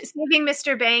 watch Saving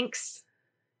Mr. Banks?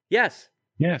 Yes.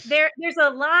 Yes. There's a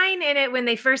line in it when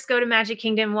they first go to Magic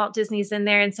Kingdom. Walt Disney's in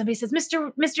there, and somebody says,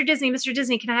 Mr.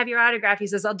 Disney, can I have your autograph?" He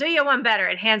says, "I'll do you one better,"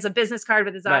 and hands a business card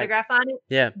with his Right. autograph on it.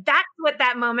 Yeah. That's what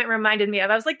that moment reminded me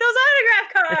of. I was like, those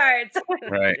autograph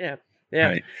cards. Right. Yeah. Yeah.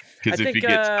 Right. Because I if you think,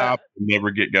 get stopped, you never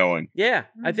get going. Yeah.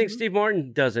 I think Mhm. Steve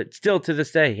Martin does it still to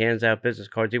this day. He hands out business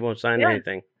cards. He won't sign Yeah.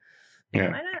 anything.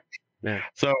 Yeah. Why not? Yeah.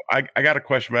 So I got a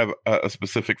question. I have a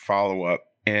specific follow up,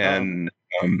 and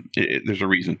there's a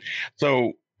reason.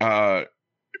 So,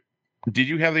 did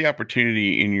you have the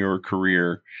opportunity in your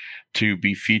career to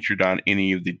be featured on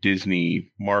any of the Disney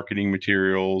marketing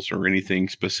materials or anything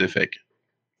specific?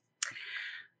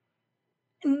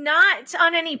 Not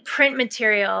on any print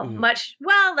material Mhm. much.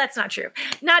 Well, that's not true.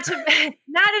 Not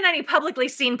in any publicly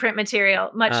seen print material,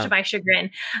 much Oh. to my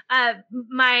chagrin.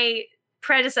 My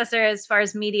predecessor, as far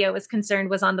as media was concerned,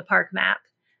 was on the park map.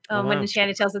 Oh, When wow.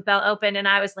 Enchanted Tales of Belle opened, and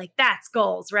I was like, that's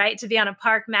goals, right? To be on a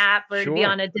park map or to be Sure.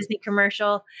 on a Disney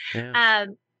commercial. Yeah.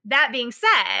 That being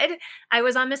said, I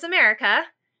was on Miss America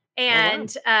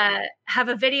and have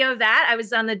a video of that. I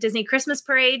was on the Disney Christmas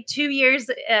Parade 2 years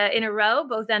in a row,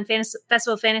 both on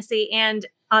Festival of Fantasy and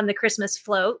on the Christmas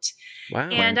float. Wow.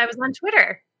 And I was on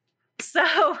Twitter. So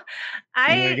There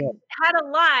I you had a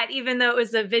lot, even though it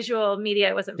was a visual media,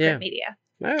 it wasn't print Yeah. media.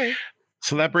 All right.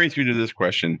 So that brings me to this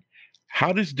question: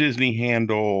 how does Disney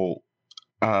handle?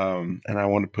 And I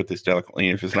want to put this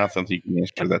delicately. If it's not something you can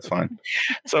answer, that's fine.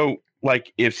 So,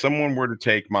 like, if someone were to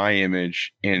take my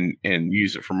image and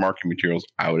use it for marketing materials,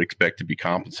 I would expect to be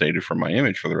compensated for my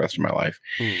image for the rest of my life.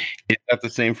 Hmm. Is that the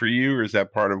same for you, or is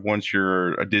that part of once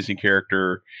you're a Disney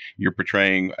character, you're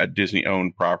portraying a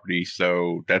Disney-owned property,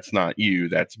 so that's not you,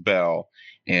 that's Belle,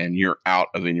 and you're out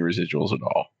of any residuals at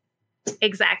all?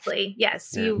 Exactly.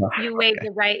 Yes. Yeah. You waive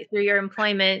the right through your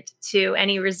employment to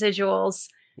any residuals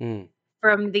Mm.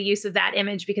 from the use of that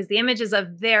image, because the image is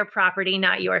of their property,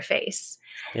 not your face.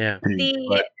 Yeah.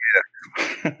 The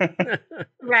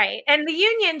Right. And the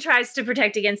union tries to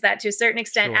protect against that to a certain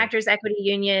extent. Sure. Actors Equity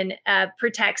Union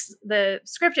protects the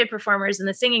scripted performers and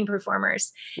the singing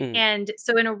performers. Mm. And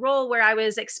so in a role where I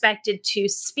was expected to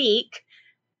speak,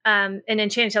 and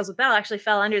Enchanted Tales with Belle actually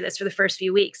fell under this for the first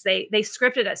few weeks. They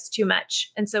scripted us too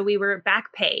much. And so we were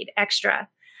back paid extra.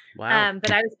 Wow.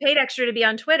 But I was paid extra to be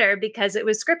on Twitter because it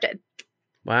was scripted.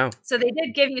 Wow. So they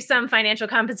did give you some financial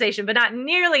compensation, but not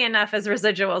nearly enough as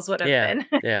residuals would have Yeah. been.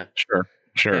 Yeah.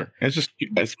 Sure. Yeah.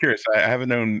 It's curious. I haven't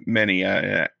known many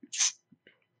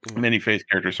many face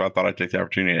characters, so I thought I'd take the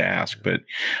opportunity to ask. But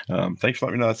thanks for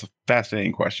letting me know. That's a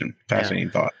fascinating question.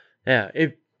 Fascinating thought. Yeah.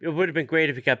 It would have been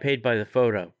great if you got paid by the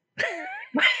photo.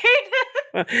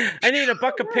 I need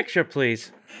 $1 a picture,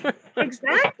 please.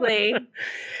 Exactly.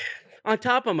 On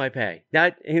top of my pay,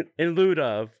 not in lieu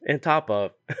of, on top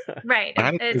of. Right.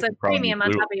 I don't It's think a the problem premium on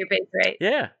is top of your base rate.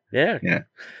 Yeah. Yeah. Yeah.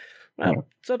 Well,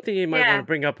 something you might Yeah. want to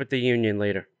bring up with the union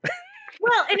later.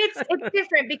 Well, and it's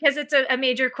different because it's a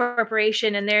major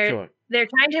corporation and Sure. they're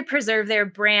trying to preserve their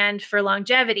brand for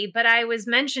longevity. But I was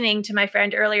mentioning to my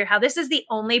friend earlier how this is the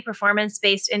only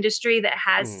performance-based industry that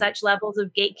has Mm. such levels of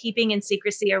gatekeeping and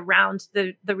secrecy around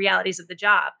the realities of the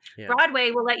job. Yeah. Broadway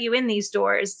will let you in these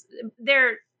doors.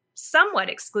 They're somewhat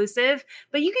exclusive,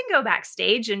 but you can go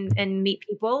backstage and meet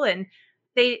people, and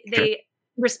they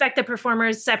respect the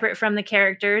performers separate from the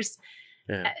characters.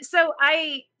 Yeah. So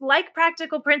I like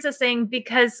practical princessing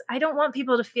because I don't want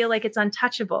people to feel like it's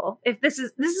untouchable. If this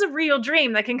is a real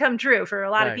dream that can come true for a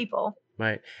lot of Right. people.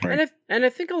 Right. Right. And I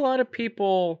think a lot of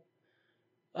people,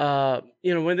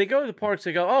 when they go to the parks,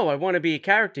 they go, "Oh, I want to be a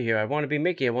character here. I want to be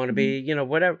Mickey. I want to be,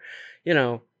 whatever."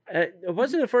 It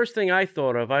wasn't the first thing I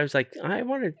thought of. I was like, I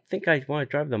want to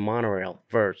drive the monorail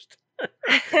first.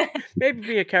 Maybe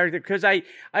be a character, because I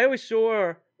always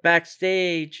saw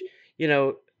backstage,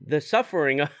 the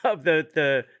suffering of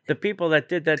the people that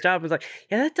did that job. I was like,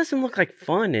 yeah, that doesn't look like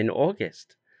fun in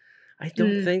August. I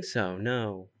don't Mm. think so.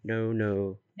 No.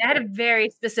 I had a very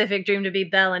specific dream to be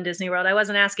Belle in Disney World. I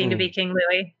wasn't asking to be King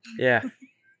Louis. Yeah.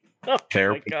 Oh Fair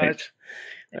my point. gosh.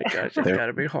 My gosh, it's got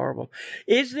to be horrible.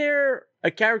 Is there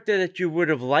a character that you would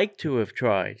have liked to have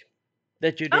tried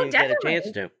that you Oh, didn't get a definitely.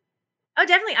 chance to? Oh,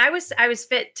 definitely. I was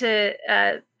fit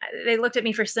to. They looked at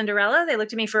me for Cinderella. They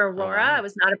looked at me for Aurora. Oh. I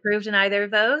was not approved in either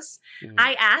of those. Mm.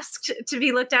 I asked to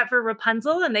be looked at for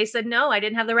Rapunzel, and they said no. I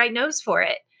didn't have the right nose for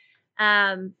it.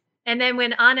 And then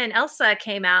when Anna and Elsa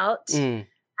came out, Mm.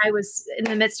 I was in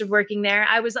the midst of working there.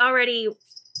 I was already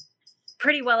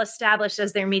pretty well established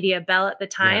as their media belle at the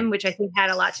time, which I think had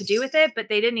a lot to do with it, but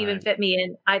they didn't even fit me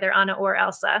in either Anna or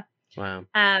Elsa. Wow.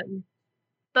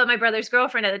 But my brother's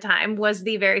girlfriend at the time was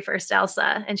the very first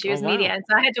Elsa, and she was media. And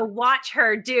so I had to watch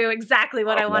her do exactly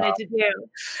what I wanted to do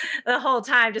the whole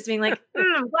time, just being like,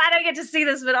 I'm glad I get to see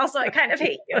this, but also I kind of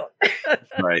hate you.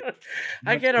 Right.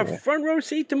 I get a front row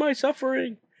seat to my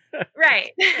suffering.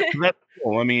 Right. That's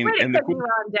cool. I mean, and the cool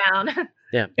down.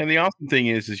 Yeah. And the awesome thing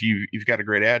is you've got a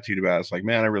great attitude about it. It's like,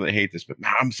 man, I really hate this, but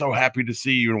I'm so happy to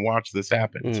see you and watch this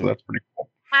happen. So that's pretty cool.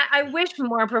 I wish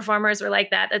more performers were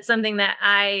like that. That's something that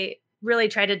I really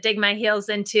try to dig my heels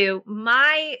into.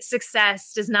 My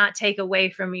success does not take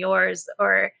away from yours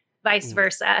or vice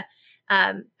versa.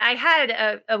 I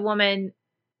had a woman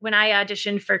when I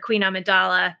auditioned for Queen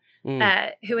Amidala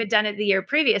who had done it the year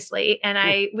previously. And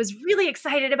I was really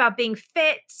excited about being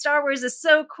fit. Star Wars is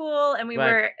so cool. And we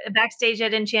were backstage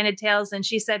at Enchanted Tales. And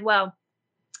she said, well,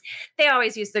 they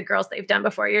always use the girls they've done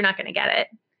before. You're not going to get it.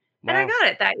 Wow. And I got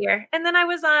it that year. And then I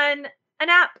was on an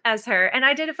app as her and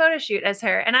I did a photo shoot as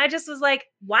her. And I just was like,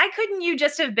 why couldn't you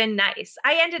just have been nice?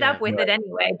 I ended up with it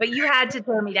anyway, but you had to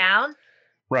tear me down.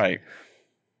 Right.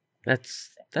 That's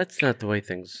not the way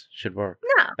things should work.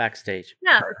 No. Backstage.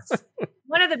 No. It's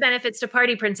one of the benefits to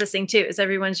party princessing too is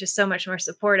everyone's just so much more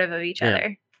supportive of each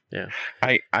other. Yeah.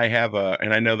 I have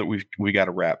and I know that we got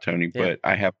to wrap, Tony, but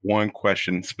I have one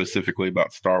question specifically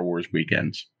about Star Wars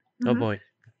weekends. Oh boy.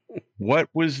 What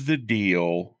was the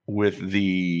deal with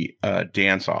the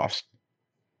dance-offs?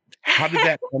 How did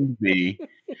that come to be?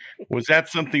 Was that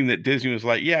something that Disney was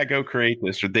like, yeah, go create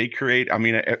this? Or they create, I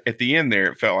mean, at the end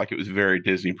there, it felt like it was very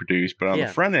Disney produced, but on the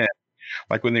front end,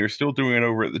 like when they were still doing it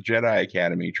over at the Jedi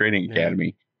Academy, Training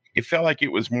Academy, it felt like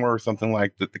it was more something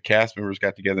like that the cast members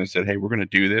got together and said, hey, we're going to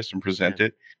do this and present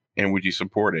it. And would you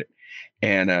support it?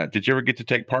 And did you ever get to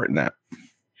take part in that?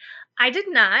 I did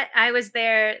not. I was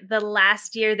there the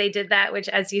last year they did that, which,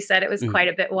 as you said, it was quite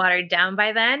a bit watered down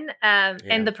by then.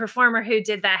 And the performer who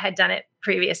did that had done it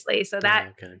previously. So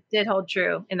that did hold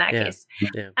true in that case.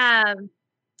 Yeah.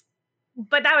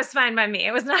 But that was fine by me.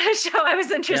 It was not a show I was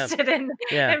interested in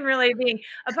really being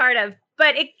a part of.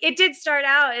 But it did start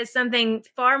out as something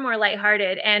far more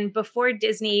lighthearted. And before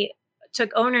Disney took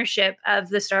ownership of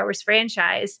the Star Wars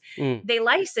franchise, they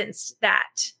licensed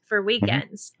that for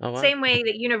weekends. Oh, wow. Same way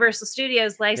that Universal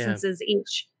Studios licenses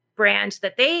each brand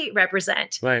that they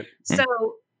represent. Right. So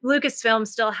Lucasfilm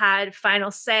still had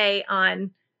final say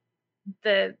on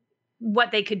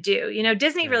what they could do. You know,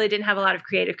 Disney really didn't have a lot of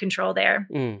creative control there.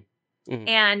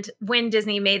 And when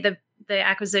Disney made the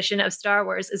acquisition of Star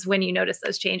Wars is when you notice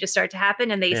those changes start to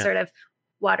happen, and they sort of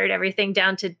watered everything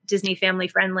down to Disney family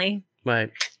friendly.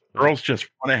 Right. Girls just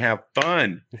want to have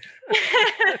fun.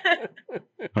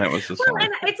 That was the song.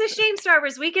 And it's a shame Star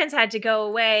Wars weekends had to go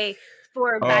away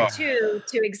for Batuu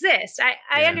to exist.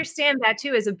 I understand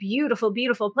Batuu is a beautiful,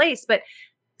 beautiful place, but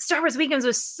Star Wars weekends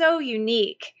was so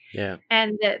unique. Yeah.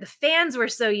 And the fans were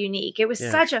so unique. It was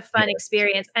such a fun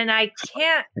experience. And I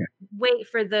can't wait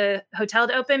for the hotel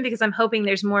to open because I'm hoping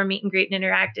there's more meet and greet and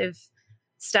interactive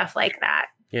stuff like that.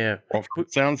 Yeah. Well,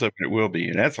 it sounds like it will be.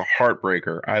 And that's a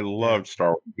heartbreaker. I loved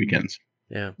Star Wars weekends.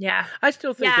 Yeah. Yeah. I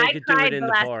still think they could do it in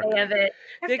the park. I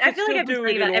feel like I do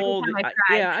it in all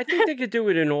I think they could do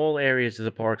it in all areas of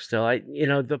the park still.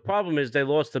 The problem is they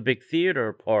lost the big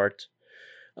theater part.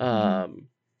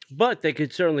 But they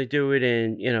could certainly do it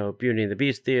in, Beauty and the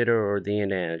Beast Theater or the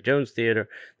Indiana Jones Theater.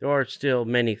 There are still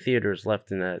many theaters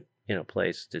left in that,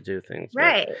 place to do things.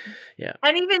 Right. But, yeah.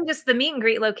 And even just the meet and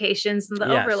greet locations and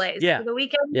the overlays for the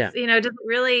weekends, doesn't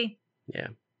really. Yeah.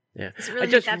 Yeah. Really I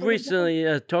just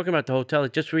recently, talking about the hotel, I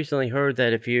just recently heard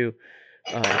that if you,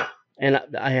 and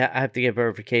I have to get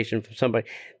verification from somebody,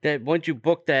 that once you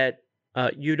book that,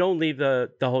 you don't leave the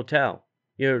hotel.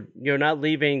 You're not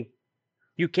leaving.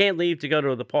 You can't leave to go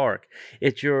to the park.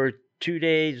 It's your 2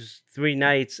 days, 3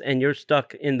 nights, and you're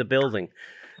stuck in the building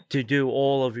to do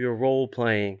all of your role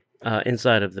playing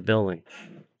inside of the building.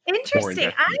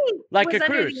 Interesting. I was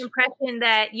under the impression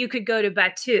that you could go to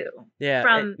Batuu. Yeah,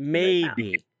 from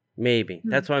maybe.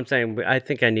 That's what I'm saying. I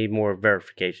think I need more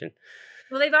verification.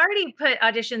 Well, they've already put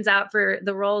auditions out for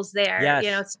the roles there.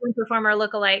 Yes. Swim performer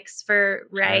lookalikes for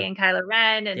Rey and Kylo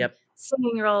Ren, and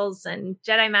singing roles and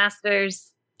Jedi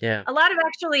Masters. Yeah. A lot of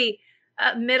actually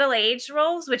middle-aged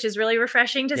roles, which is really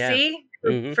refreshing to see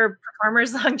for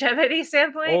performers' longevity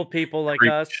standpoint. Old people like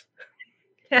us.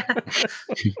 Yeah.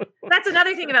 That's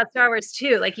another thing about Star Wars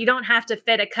too. Like you don't have to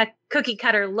fit a cookie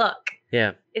cutter look.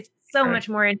 Yeah. It's so much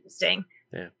more interesting.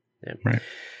 Yeah. Right.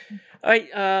 All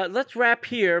right, let's wrap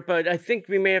here, but I think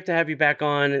we may have to have you back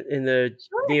on in the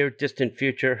near distant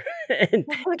future and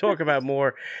talk about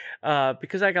more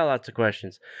because I got lots of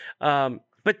questions.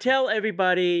 But tell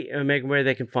everybody, Megan, where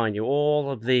they can find you, all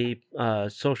of the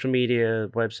social media,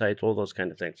 websites, all those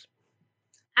kind of things.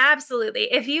 Absolutely.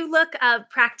 If you look up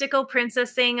Practical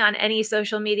Princessing on any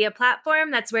social media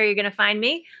platform, that's where you're going to find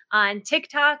me. On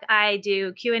TikTok, I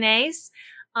do Q&As.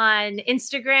 On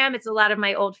Instagram, it's a lot of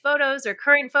my old photos or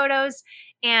current photos.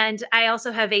 And I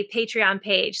also have a Patreon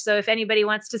page. So if anybody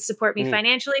wants to support me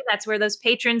financially, that's where those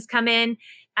patrons come in.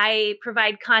 I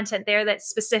provide content there that's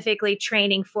specifically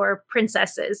training for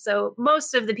princesses. So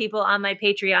most of the people on my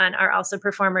Patreon are also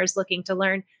performers looking to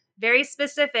learn very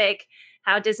specific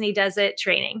how Disney does it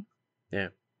training. Yeah,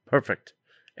 perfect.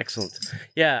 Excellent.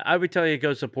 Yeah, I would tell you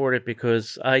go support it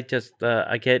because I just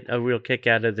I get a real kick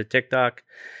out of the TikTok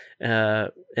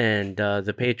and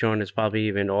the Patreon is probably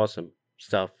even awesome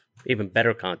stuff, even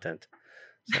better content.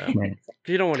 So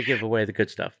you don't want to give away the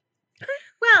good stuff.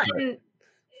 Well,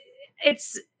 and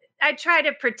I try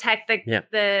to protect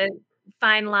the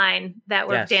fine line that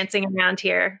we're dancing around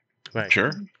here. Right.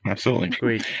 Sure. Absolutely.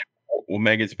 Agreed. Well,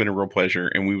 Megan, it's been a real pleasure,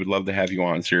 and we would love to have you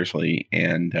on, seriously,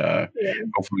 and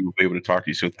hopefully we'll be able to talk to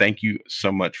you. So thank you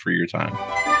so much for your time.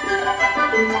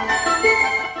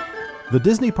 The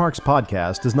Disney Parks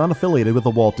Podcast is not affiliated with the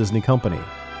Walt Disney Company.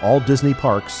 All Disney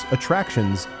parks,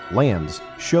 attractions, lands,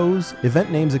 shows,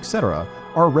 event names, etc.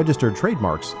 are registered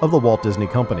trademarks of the Walt Disney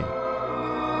Company.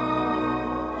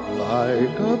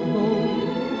 Like a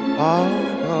bolt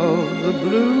out of the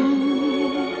blue,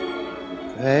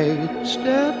 fate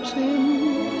steps in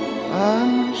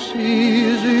and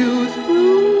sees you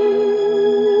through.